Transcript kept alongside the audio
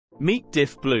Meet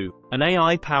DiffBlue, an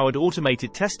AI-powered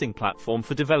automated testing platform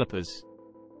for developers.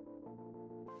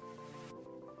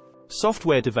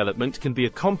 Software development can be a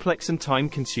complex and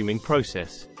time-consuming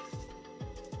process,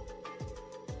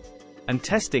 and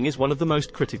testing is one of the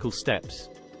most critical steps.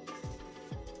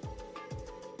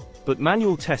 But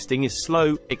manual testing is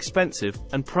slow, expensive,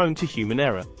 and prone to human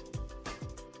error.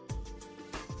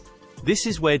 This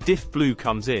is where DiffBlue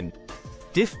comes in.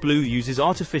 DiffBlue uses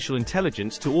artificial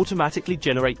intelligence to automatically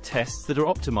generate tests that are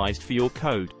optimized for your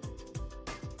code.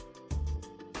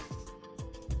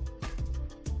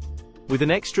 With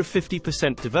an extra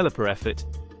 50% developer effort,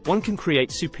 one can create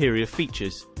superior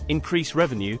features, increase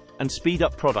revenue, and speed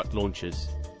up product launches.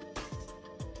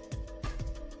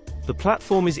 The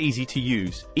platform is easy to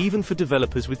use, even for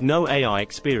developers with no AI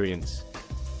experience.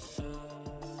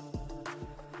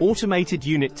 Automated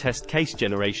unit test case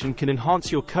generation can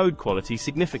enhance your code quality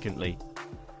significantly.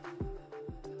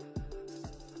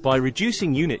 By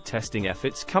reducing unit testing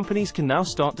efforts, companies can now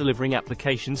start delivering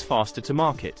applications faster to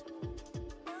market.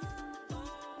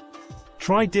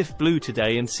 Try DiffBlue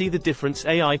today and see the difference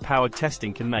AI-powered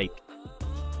testing can make.